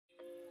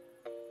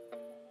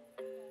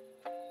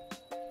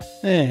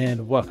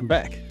And welcome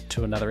back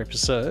to another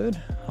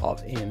episode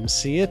of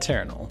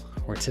MCEternal,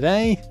 where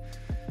today,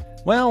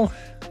 well,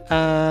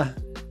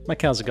 my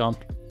cows are gone.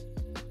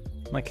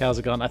 My cows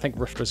are gone. I think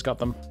Rifter's got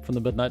them from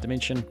the Midnight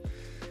Dimension.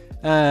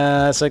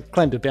 So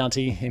claimed a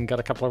bounty and got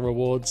a couple of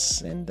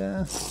rewards and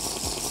a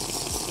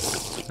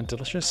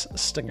delicious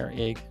stinger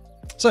egg.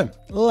 So,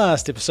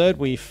 last episode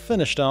we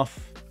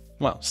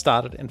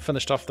started and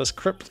finished off this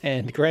crypt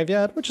and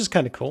graveyard, which is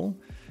kind of cool.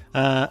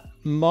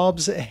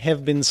 Mobs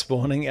have been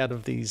spawning out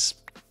of these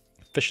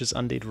Fish's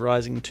Undead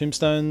Rising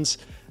tombstones,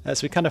 so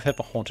we kind of have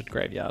a haunted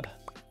graveyard,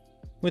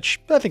 which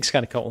I think is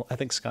kind of cool.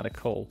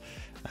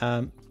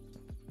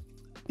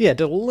 Yeah,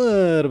 did a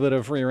little bit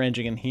of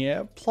rearranging in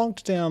here,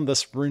 plonked down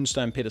this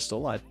runestone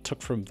pedestal I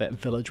took from that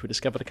village we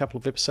discovered a couple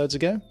of episodes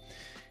ago,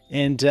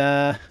 and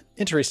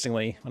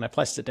interestingly, when I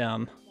placed it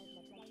down,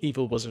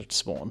 evil wizards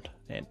spawned,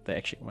 and they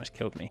actually almost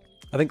killed me.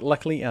 I think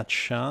luckily our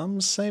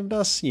charms saved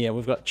us. Yeah,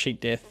 we've got cheat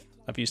death.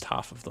 I've used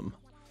half of them.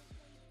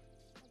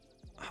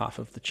 Half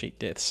of the cheat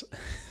deaths.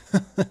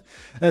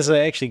 That's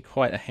actually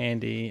quite a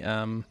handy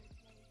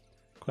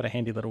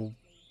little,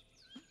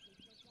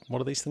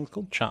 what are these things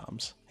called?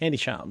 Charms. Handy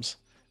charms.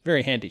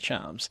 Very handy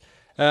charms.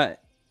 But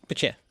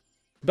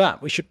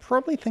we should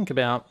probably think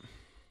about,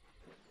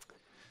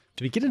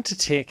 do we get into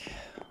tech,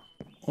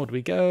 or do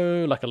we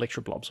go like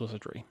Electroblob's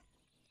Wizardry?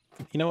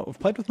 You know what, we've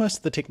played with most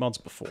of the tech mods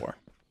before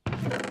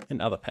in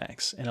other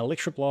packs, and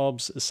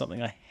Electroblobs is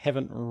something I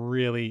haven't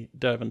really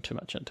dove in too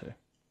much into.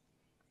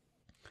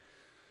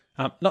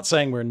 Not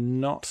saying we're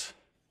not,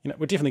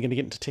 we're definitely going to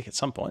get into tech at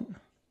some point,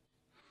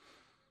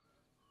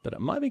 but it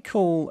might be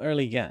cool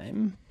early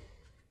game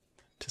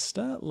to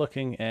start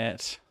looking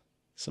at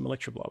some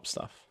Electroblob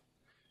stuff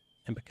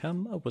and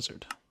become a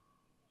wizard.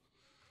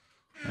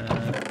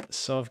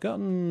 So I've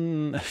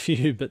gotten a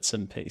few bits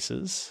and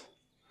pieces.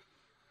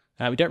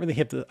 We don't really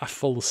have a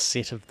full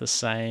set of the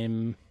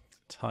same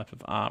type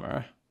of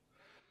armor.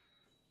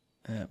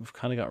 We've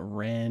kind of got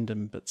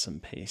random bits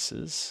and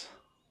pieces.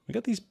 We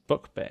got these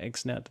book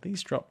bags. Now, do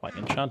these drop like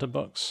enchanted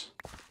books?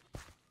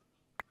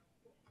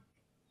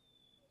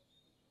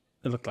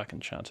 They look like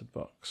enchanted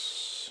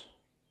books.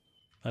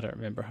 I don't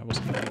remember. I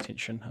wasn't paying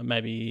attention.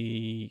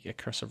 Maybe a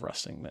Curse of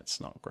Rusting.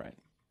 That's not great.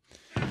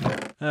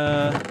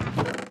 Oh,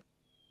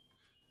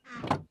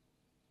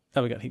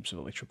 we got heaps of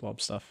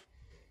Electroblob stuff.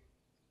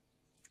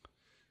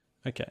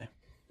 Okay.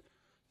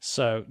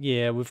 So,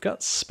 yeah, we've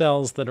got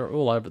spells that are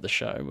all over the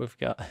show. We've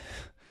got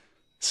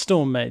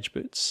Storm Mage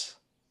boots.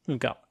 We've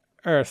got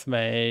Earth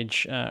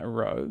Mage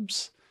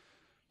robes.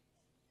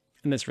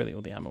 And that's really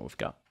all the armor we've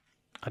got.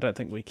 I don't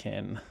think we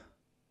can...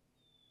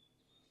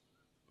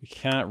 We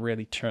can't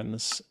really turn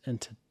this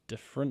into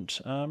different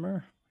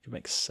armor. We can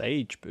make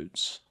Sage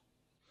boots.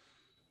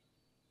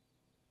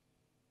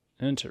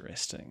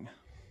 Interesting.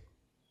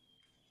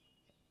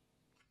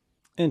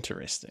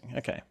 Interesting.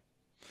 Okay.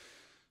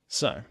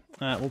 So,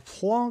 we'll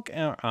plonk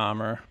our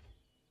armor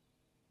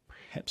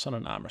perhaps on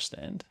an armor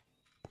stand.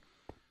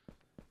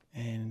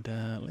 And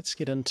let's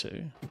get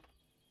into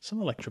some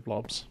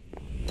Electroblobs.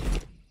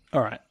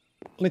 Alright,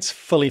 let's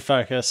fully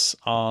focus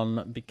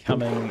on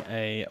becoming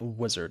a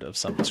wizard of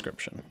some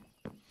description.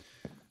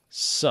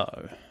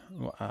 So,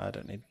 well, I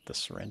don't need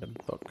this random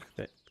book.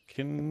 That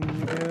can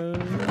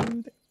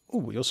go... Oh,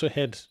 we also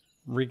had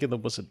regular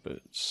wizard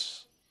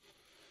boots.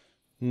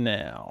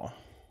 Now,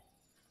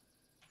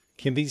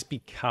 can these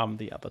become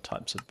the other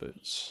types of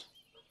boots?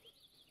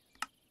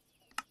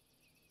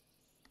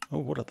 Oh,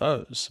 what are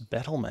those?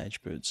 Battle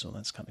Mage boots. Oh,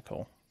 that's kind of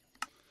cool.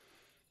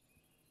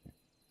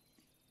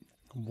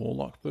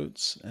 Warlock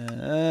boots.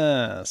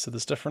 So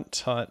there's different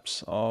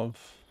types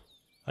of...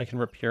 I can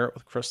repair it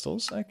with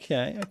crystals.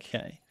 Okay,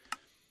 okay.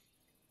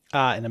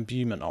 And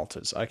imbuement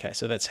altars. Okay,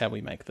 so that's how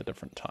we make the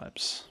different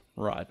types.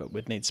 Right, but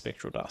we'd need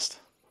spectral dust.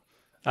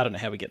 I don't know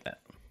how we get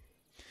that.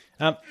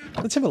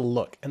 Let's have a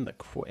look in the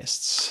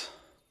quests,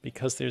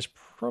 because there's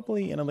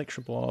probably an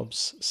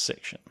Electroblobs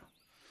section.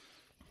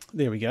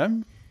 There we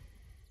go.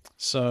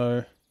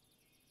 So,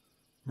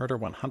 murder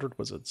 100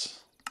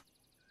 wizards.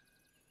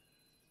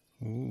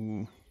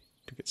 Ooh,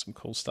 to get some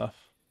cool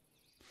stuff.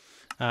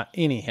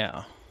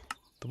 Anyhow,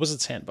 the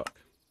Wizard's Handbook.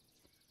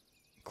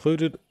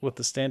 Included with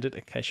the standard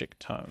Akashic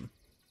Tome.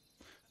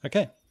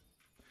 Okay,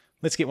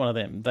 let's get one of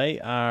them.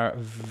 They are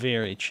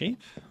very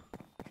cheap.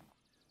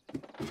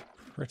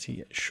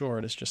 Pretty sure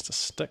it is just a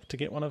stick to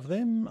get one of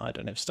them. I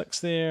don't have sticks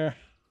there.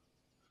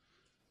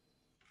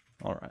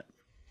 Alright.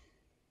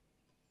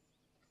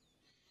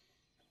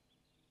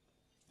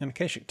 An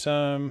Akashic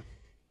Tome.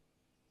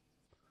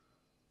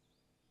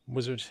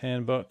 Wizard's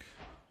Handbook.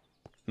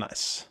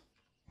 Nice.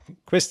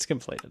 Quest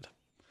completed.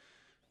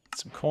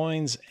 Some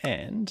coins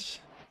and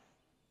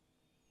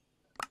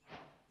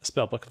a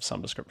spellbook of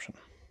some description.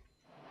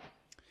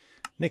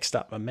 Next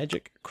up, a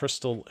magic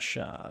crystal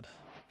shard.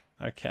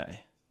 Okay.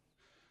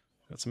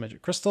 Got some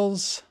magic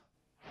crystals.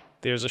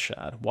 There's a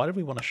shard. Why did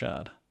we want a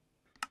shard?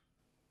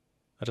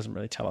 That doesn't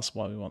really tell us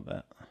why we want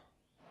that.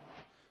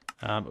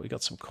 But we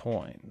got some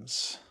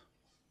coins.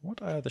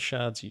 What are the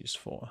shards used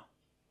for?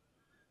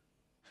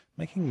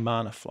 Making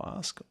mana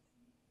flask.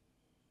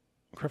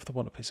 Craft the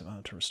wand a piece of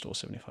armor to restore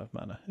 75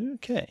 mana.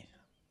 Okay.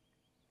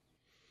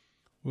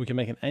 We can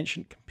make an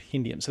ancient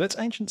compendium. So that's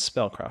ancient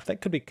spellcraft.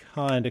 That could be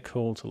kind of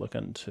cool to look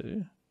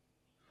into.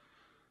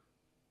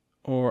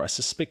 Or I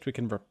suspect we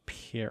can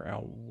repair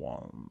our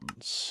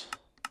wands.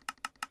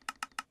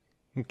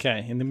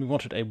 Okay, and then we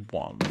wanted a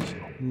wand.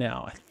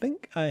 Now, I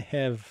think I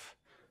have...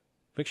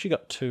 We've actually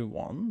got 2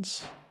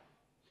 wands.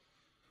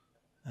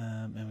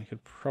 And we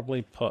could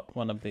probably put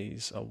one of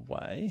these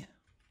away.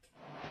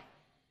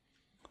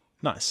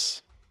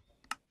 Nice.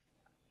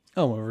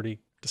 Oh, we've already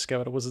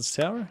discovered a wizard's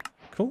tower.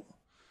 Cool.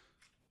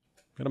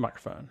 Got a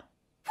microphone.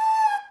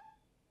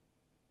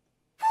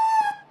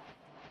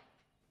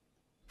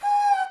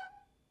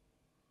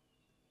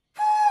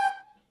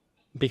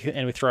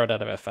 And we throw it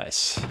out of our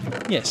face.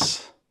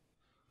 Yes.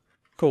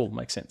 Cool,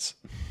 makes sense.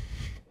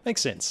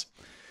 Makes sense.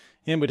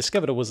 And we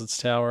discovered a wizard's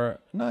tower.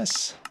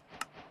 Nice.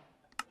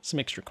 Some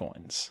extra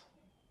coins.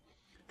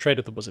 Trade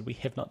with the wizard. We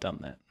have not done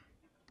that.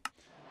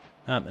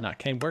 An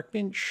arcane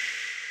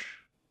workbench.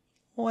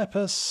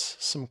 Lapis.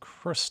 Some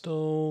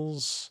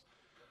crystals.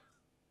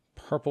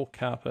 Purple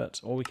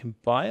carpet. Or we can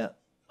buy it.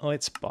 Oh,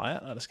 let's buy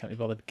it. I just can't be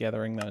bothered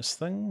gathering those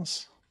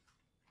things.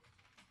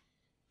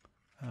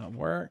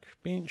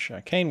 Workbench.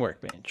 Arcane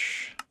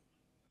workbench.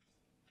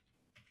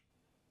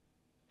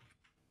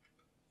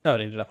 Oh,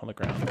 it ended up on the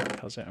ground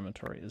because our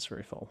inventory is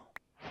very full.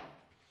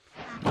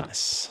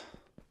 Nice.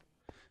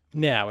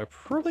 Now, we're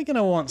probably going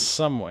to want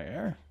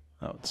somewhere...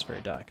 Oh, it's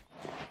very dark.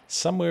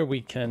 Somewhere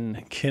we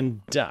can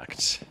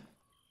conduct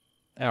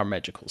our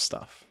magical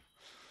stuff.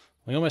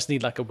 We almost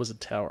need like a wizard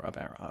tower of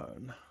our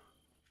own.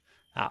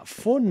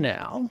 For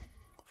now,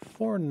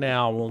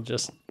 we'll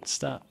just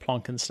start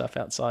plonking stuff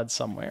outside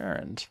somewhere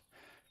and...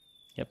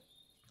 Yep,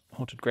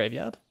 haunted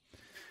graveyard.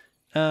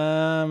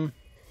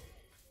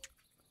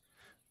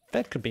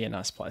 That could be a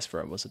nice place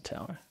for a wizard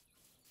tower.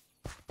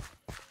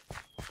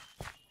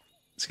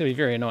 It's going to be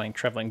very annoying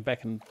travelling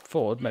back and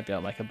forward. Maybe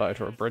I'll make a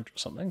boat or a bridge or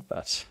something,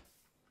 but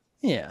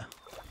yeah.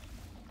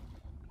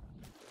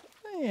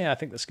 Yeah, I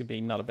think this could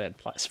be not a bad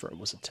place for a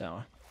wizard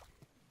tower.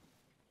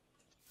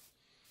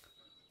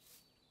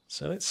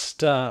 So let's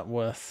start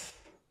with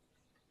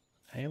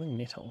Ailing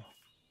Nettle.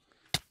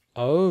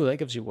 Oh, that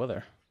gives you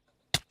wither.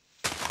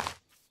 I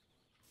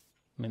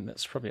mean,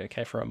 that's probably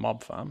okay for a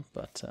mob farm,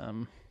 but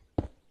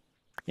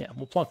yeah,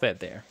 we'll plonk that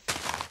there.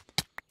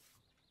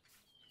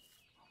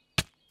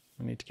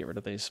 We need to get rid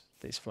of these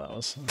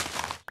flowers.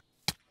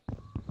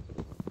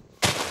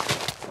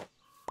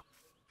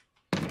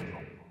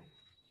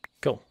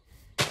 Cool.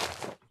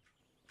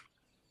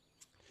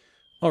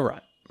 All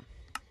right.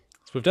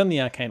 So we've done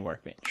the arcane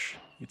workbench.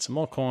 Get some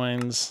more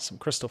coins, some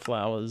crystal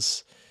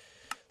flowers,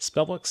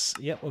 spellbooks.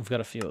 Yep, we've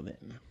got a few of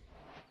them.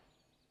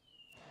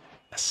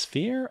 A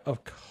sphere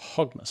of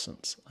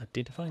cognizance.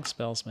 Identifying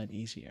spells made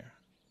easier.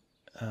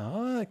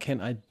 I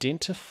can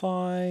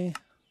identify...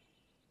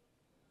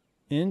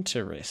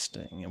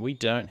 Interesting. We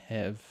don't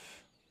have...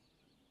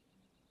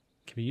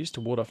 Can be used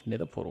to ward off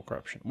nether portal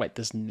corruption. Wait,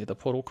 there's nether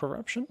portal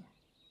corruption?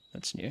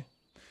 That's new.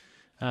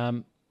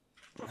 I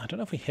don't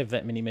know if we have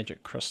that many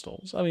magic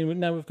crystals. I mean,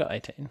 no, we've got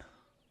 18.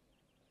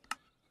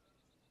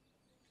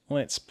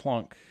 Let's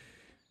plonk...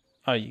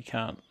 Oh, you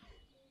can't.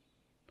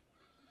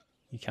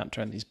 You can't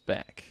turn these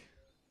back.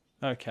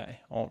 Okay,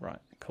 alright,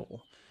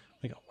 cool.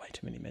 We got way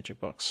too many magic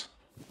books.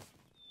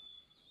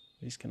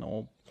 These can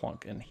all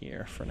plonk in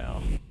here for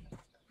now.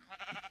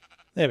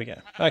 There we go.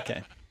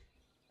 Okay.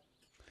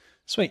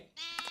 Sweet.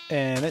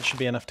 And that should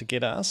be enough to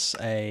get us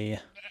a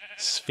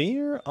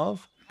Sphere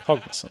of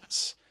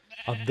Cognizance.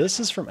 Oh, this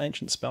is from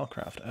Ancient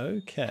Spellcraft.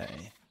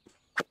 Okay.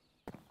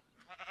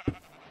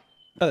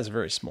 Oh, that's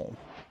very small.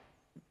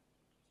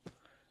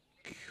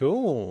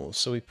 Cool.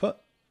 So we put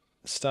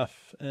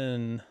stuff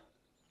in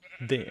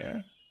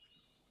there.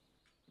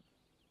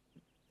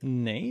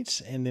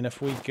 Neat. And then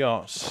if we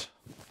got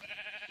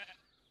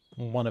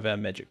one of our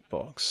magic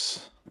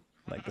books,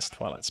 like this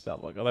Twilight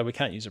Spellbook, although we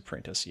can't use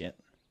Apprentice yet.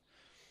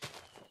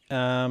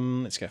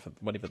 Let's go for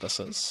whatever this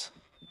is.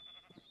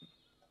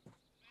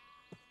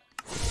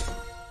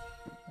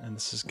 And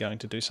this is going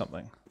to do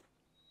something.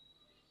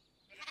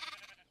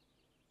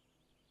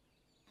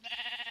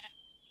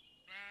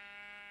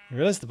 I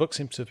realize the book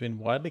seems to have been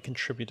widely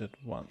contributed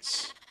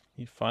once.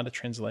 You find a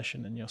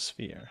translation in your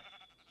sphere.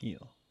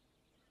 Heal.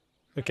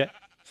 Okay.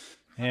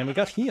 And we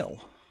got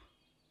heal.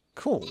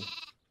 Cool.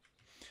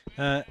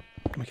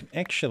 We can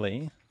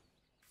actually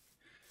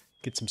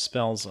get some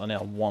spells on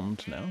our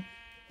wand now.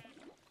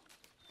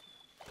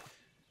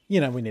 You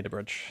know, we need a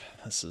bridge.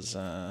 This is,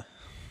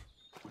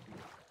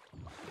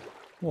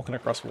 walking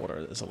across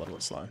water is a little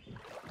bit slow.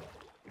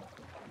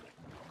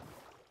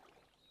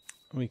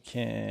 We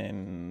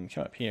can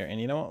come up here,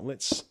 and you know what?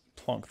 Let's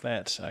plonk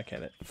that. Okay,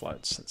 that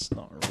floats. That's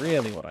not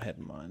really what I had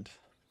in mind.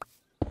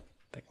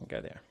 That can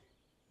go there.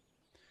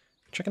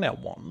 Checking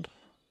out wand.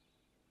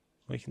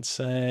 We can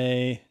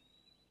say...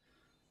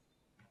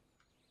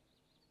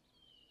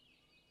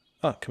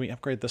 Oh, can we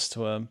upgrade this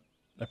to a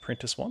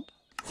apprentice wand?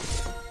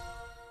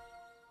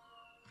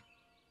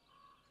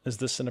 Is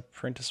this an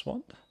apprentice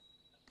wand?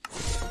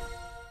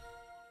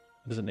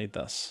 Does it need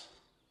this?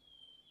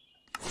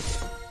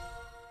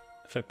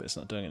 In fact, that's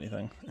not doing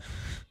anything.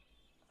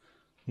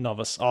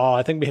 Novice. Oh,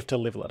 I think we have to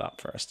level it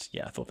up first.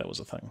 Yeah, I thought that was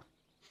a thing.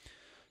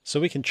 So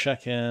we can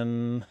check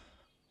in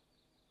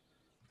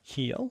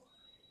heal.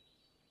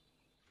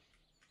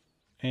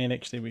 And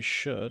actually we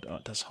should... Oh,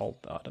 it does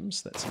hold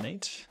items. That's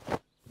neat.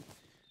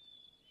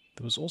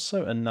 There was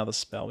also another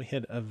spell. We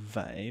had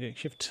evade. We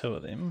actually have 2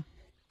 of them.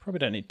 Probably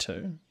don't need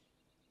 2.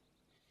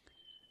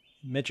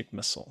 Magic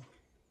missile.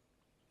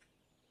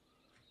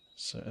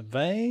 So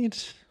evade,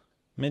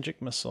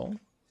 magic missile.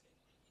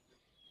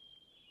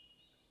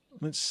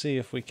 Let's see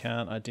if we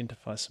can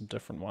identify some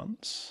different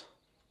ones.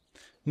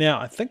 Now,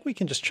 I think we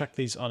can just chuck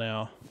these on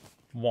our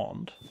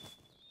wand.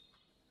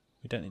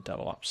 We don't need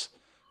double ups.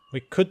 We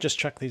could just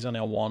chuck these on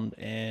our wand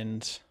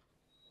and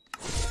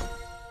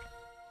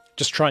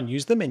just try and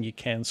use them, and you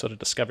can sort of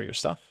discover your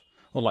stuff,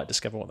 or like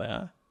discover what they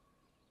are.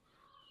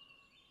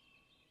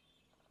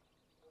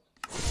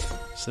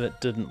 So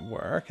that didn't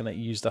work, and that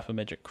used up a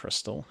magic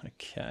crystal.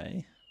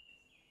 Okay.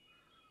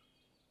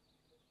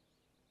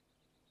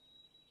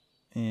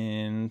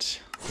 And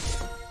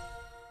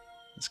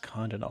it's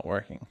kind of not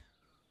working.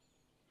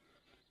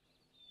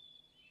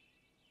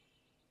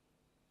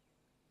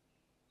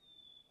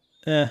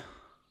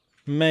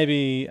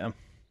 Maybe...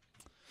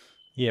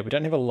 yeah, we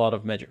don't have a lot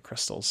of magic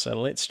crystals, so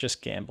let's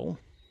just gamble.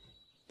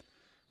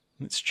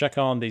 Let's check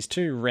on these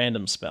 2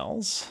 random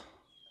spells.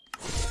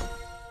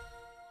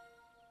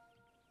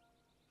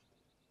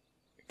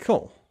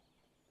 Cool.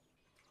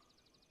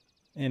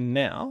 And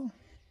now...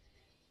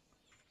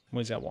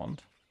 Where's our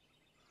wand?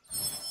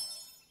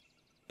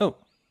 Oh!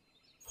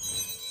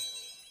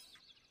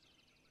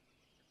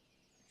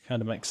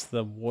 Kind of makes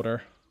the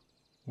water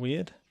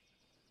weird.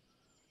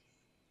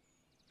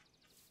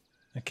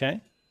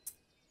 Okay.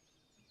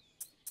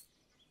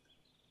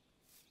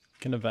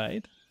 Can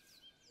evade.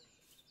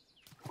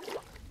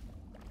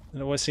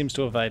 It always seems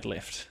to evade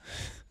left.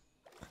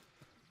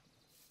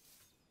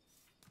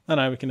 Oh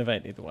no, we can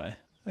evade either way.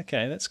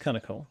 Okay, that's kind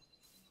of cool.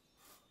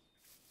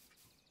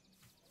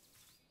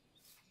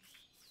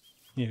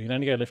 Yeah, we can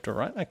only go left or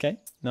right. Okay,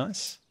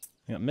 nice.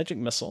 We got magic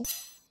missile.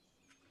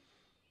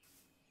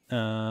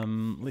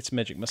 Let's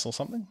magic missile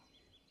something.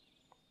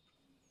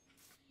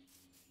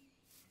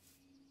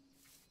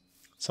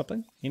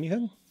 Something?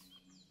 Anything?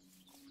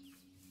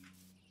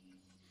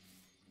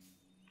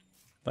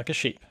 Like a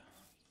sheep.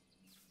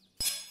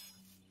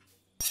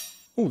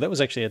 Oh, that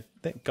was actually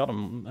that got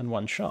him in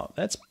one shot.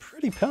 That's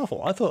pretty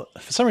powerful. I thought,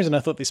 for some reason, I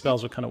thought these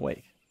spells were kind of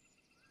weak.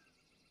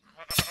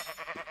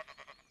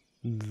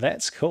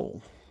 That's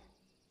cool.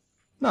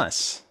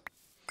 Nice.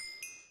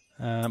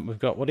 We've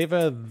got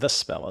whatever this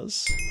spell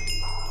is.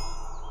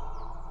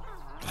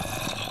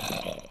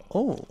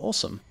 Oh,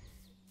 awesome.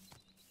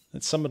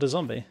 It's summoned a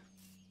zombie.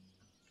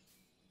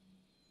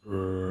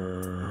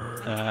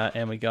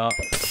 And we got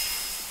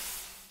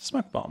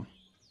smoke bomb.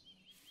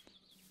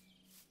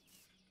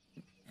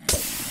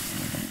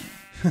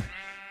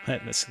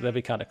 That'd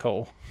be kind of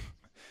cool.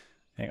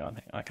 Hang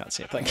on, I can't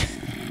see a thing.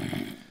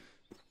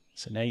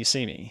 So now you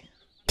see me.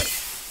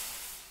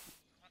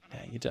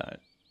 Now you don't.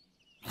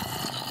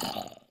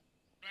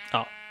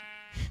 Oh.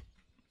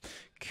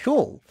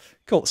 Cool.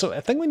 Cool. So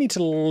I think we need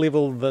to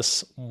level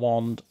this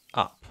wand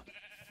up.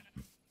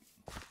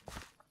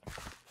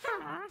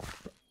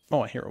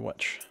 Oh, I hear a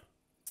witch.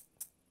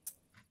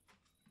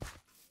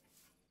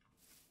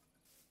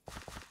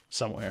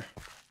 Somewhere.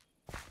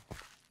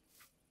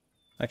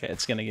 Okay,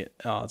 it's gonna get...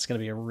 Oh, it's gonna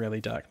be a really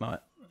dark night.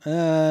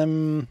 Yeah,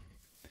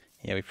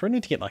 we probably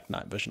need to get like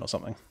night vision or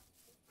something.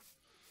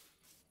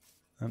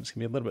 It's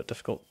gonna be a little bit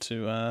difficult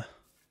to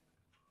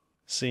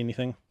see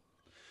anything.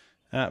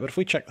 But if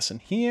we check this in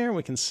here,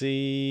 we can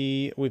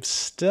see we've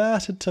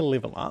started to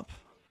level up.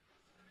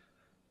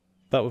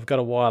 But we've got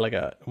a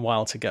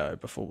while to go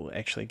before we'll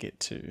actually get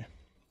to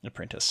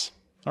apprentice.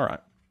 Alright.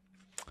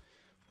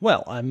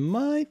 Well, I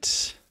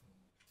might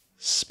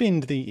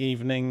spend the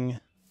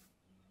evening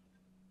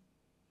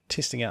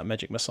testing out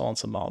magic missile on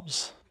some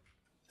mobs,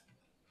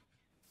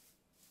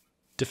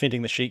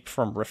 defending the sheep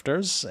from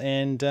rifters,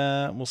 and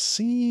we'll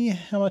see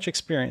how much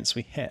experience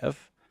we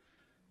have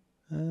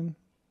in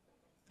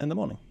the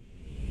morning.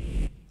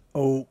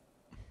 Oh,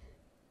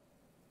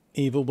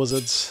 evil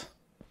wizards.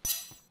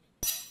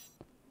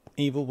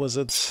 Evil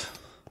wizards.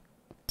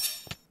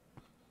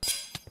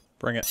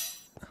 Bring it.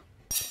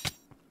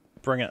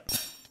 Bring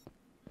it.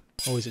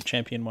 Oh, he's a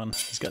champion one.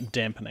 He's got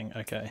dampening.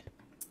 Okay.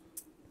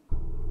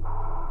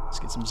 Let's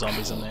get some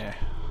zombies in there.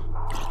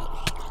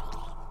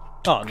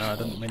 Oh no, I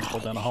didn't mean to fall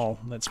down a hole.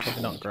 That's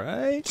probably not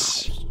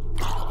great.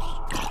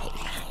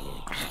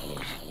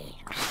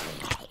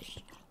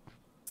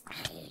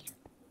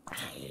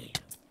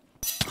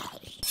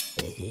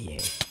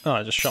 Oh,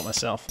 I just shot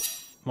myself.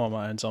 I'm on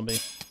my own zombie.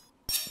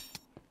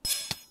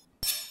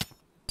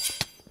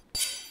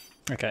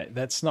 Okay,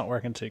 that's not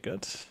working too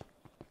good.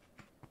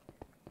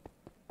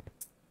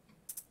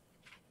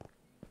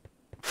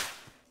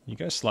 You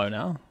go slow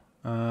now.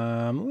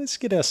 Let's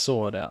get our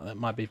sword out. That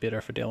might be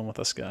better for dealing with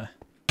this guy.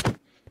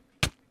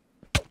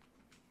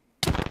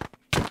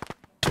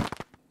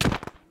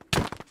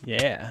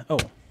 Yeah. Oh.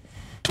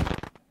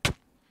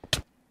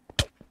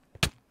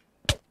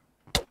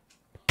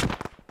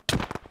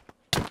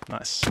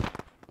 Nice.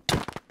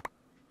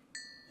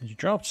 You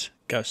dropped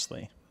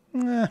ghostly.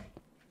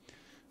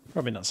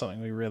 Probably not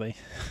something we really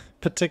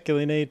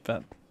particularly need,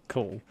 but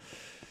cool.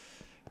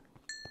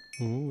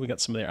 Ooh, we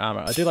got some of their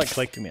armor. I do like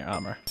collecting their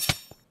armor.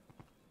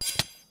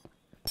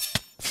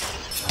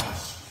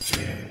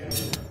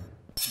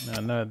 Now,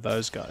 I know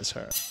those guys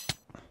hurt.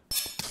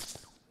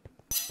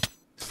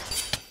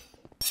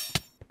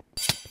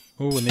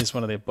 Ooh, and there's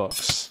one of their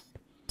books.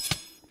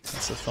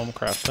 That's a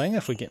Thermalcraft thing,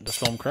 if we get into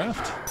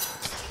Thermalcraft.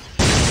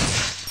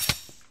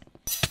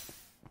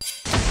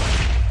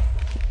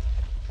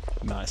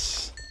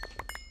 Nice.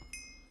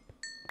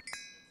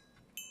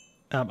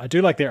 I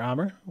do like their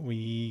armor.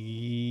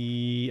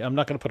 I'm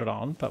not going to put it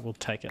on, but we'll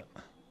take it.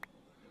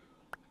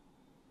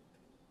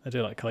 I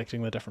do like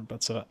collecting the different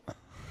bits of it.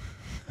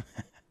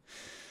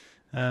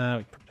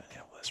 We put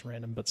all those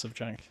random bits of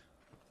junk.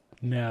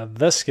 Now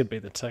this could be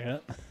the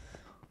ticket.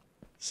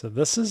 So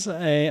this is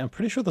I'm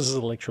pretty sure this is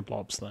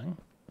Electroblob's thing.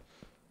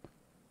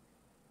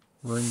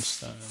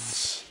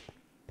 Runestones.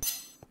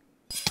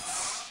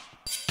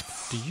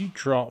 Do you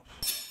drop...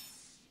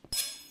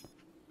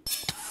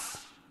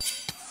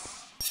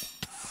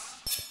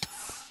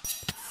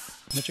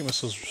 Magic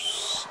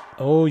missiles...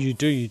 Oh, you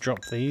do. You drop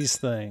these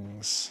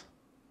things.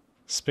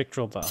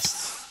 Spectral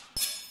dust.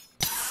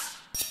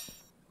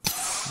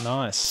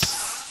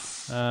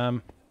 Nice. Yeah,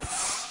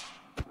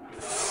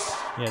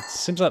 it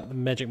seems like the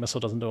magic missile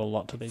doesn't do a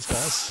lot to these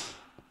guys.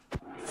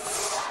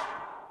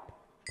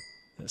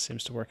 That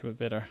seems to work a bit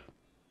better.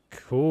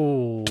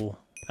 Cool.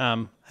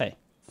 Hey.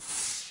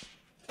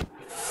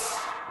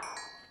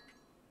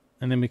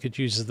 And then we could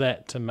use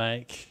that to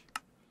make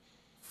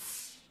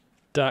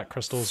dark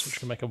crystals, which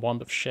can make a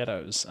wand of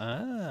shadows.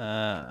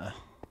 Ah.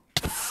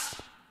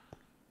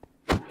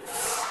 Could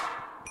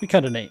be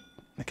kind of neat.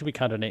 It could be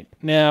kind of neat.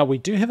 Now, we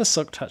do have a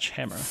Silk Touch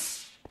hammer.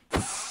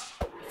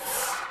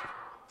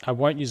 I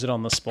won't use it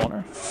on the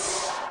spawner,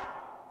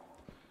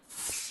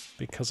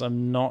 because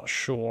I'm not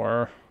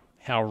sure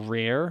how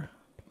rare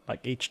like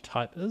each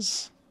type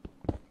is.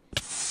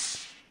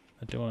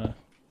 I do want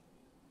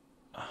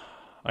to...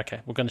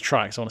 Okay, we're going to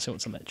try because I want to see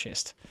what's in that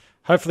chest.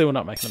 Hopefully we're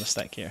not making a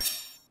mistake here.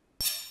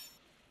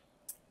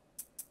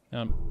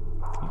 Can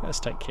you guys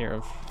take care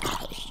of...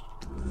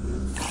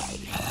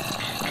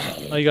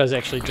 Oh, you guys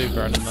actually do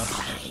burn in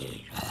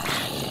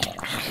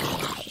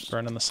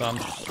the sun.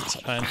 It's a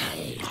pain.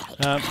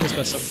 Here's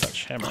my Silk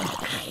Touch hammer.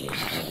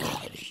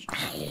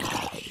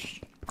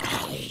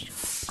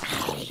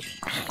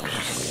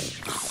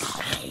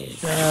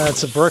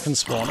 It's a broken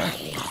spawner,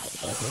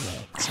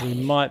 so we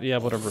might be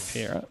able to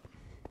repair it.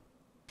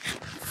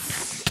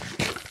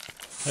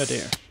 Oh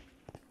dear.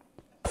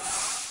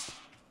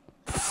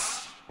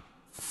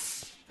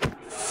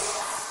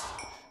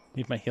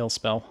 Need my heal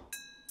spell.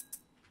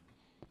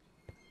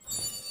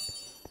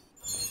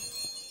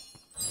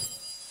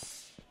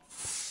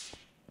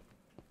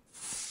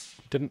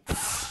 Didn't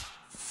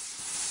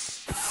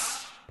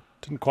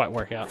quite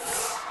work out.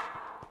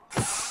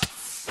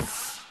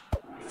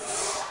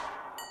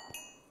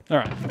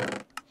 Alright.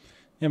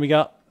 And we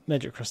got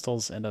magic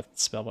crystals and a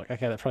spellbook.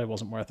 Okay, that probably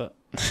wasn't worth it.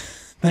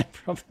 That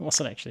probably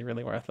wasn't actually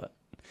really worth it.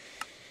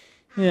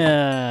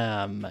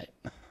 Yeah, mate.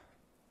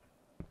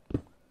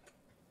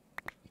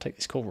 Take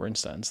these cool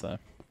runestones though.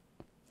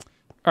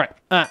 Alright,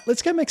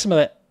 let's go make some of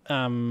that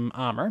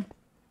armor.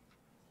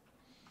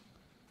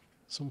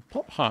 So we'll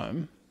pop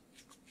home.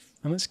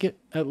 And let's get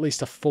at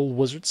least a full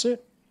wizard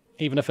suit,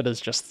 even if it is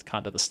just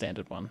kind of the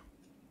standard one.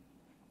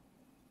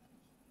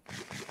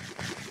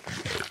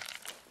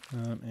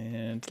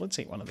 And let's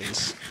eat one of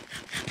these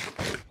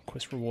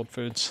quest reward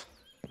foods.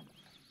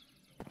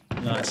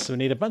 Nice, so we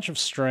need a bunch of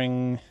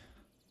string.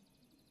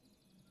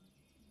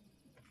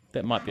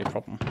 That might be a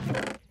problem.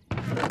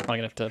 I'm going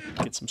to have to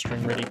get some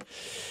string ready,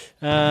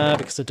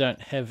 because I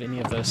don't have any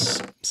of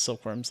those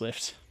silkworms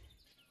left.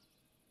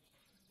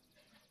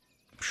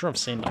 I'm sure I've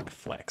seen like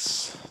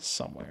flax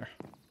somewhere.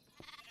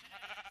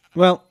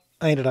 Well,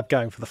 I ended up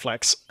going for the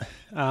flax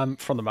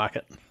from the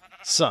market.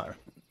 So,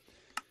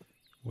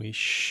 we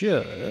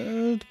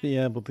should be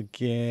able to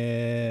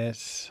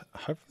get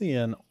hopefully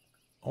an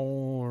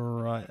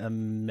alright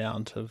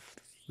amount of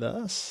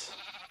this.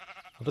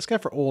 I'll just go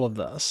for all of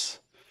this.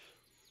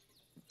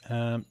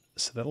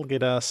 So that'll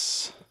get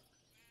us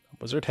a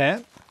wizard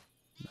hat.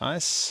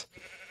 Nice.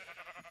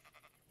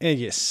 And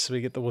yes, we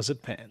get the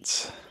wizard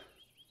pants.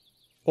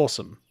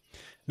 Awesome.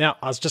 Now,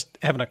 I was just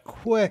having a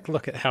quick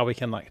look at how we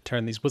can like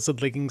turn these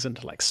wizard leggings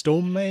into like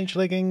storm mage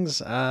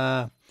leggings.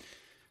 But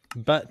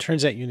it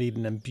turns out you need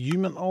an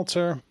imbuement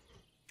altar,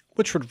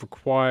 which would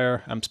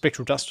require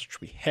spectral dust,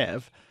 which we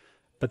have.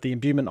 But the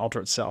imbuement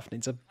altar itself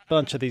needs a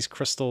bunch of these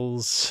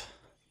crystals,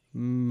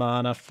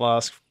 mana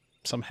flask.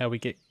 Somehow we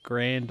get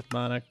grand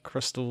mana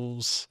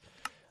crystals.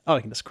 Oh,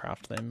 we can just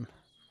craft them.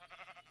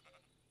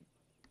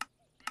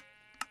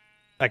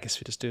 I guess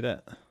we just do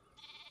that.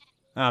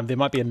 There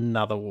might be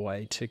another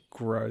way to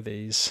grow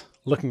these.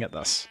 Looking at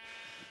this.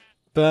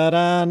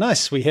 But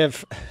nice, we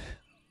have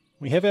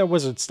our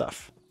wizard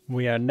stuff.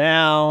 We are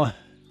now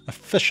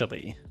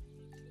officially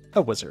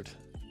a wizard.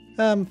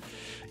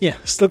 Yeah,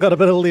 still got a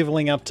bit of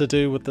leveling up to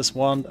do with this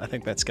wand. I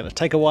think that's going to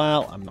take a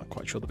while. I'm not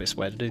quite sure the best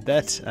way to do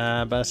that,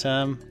 but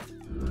can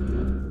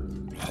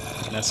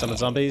I summon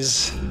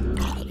zombies?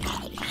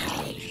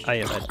 Oh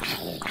yeah,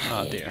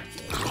 oh dear.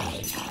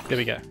 There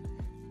we go.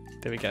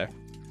 There we go.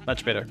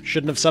 Much better.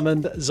 Shouldn't have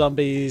summoned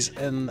zombies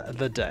in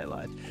the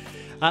daylight.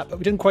 But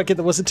we didn't quite get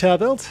the wizard tower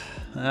built,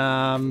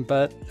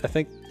 but I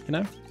think, you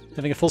know,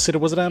 having a full set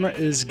of wizard armor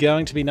is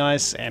going to be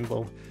nice, and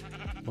we'll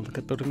look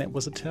at building that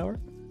wizard tower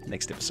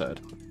next episode.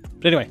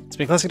 But anyway, it's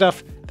been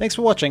ClassicDuff. Thanks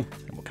for watching,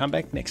 and we'll come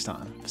back next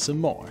time for some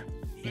more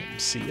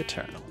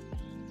MCEternal.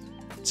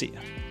 See ya.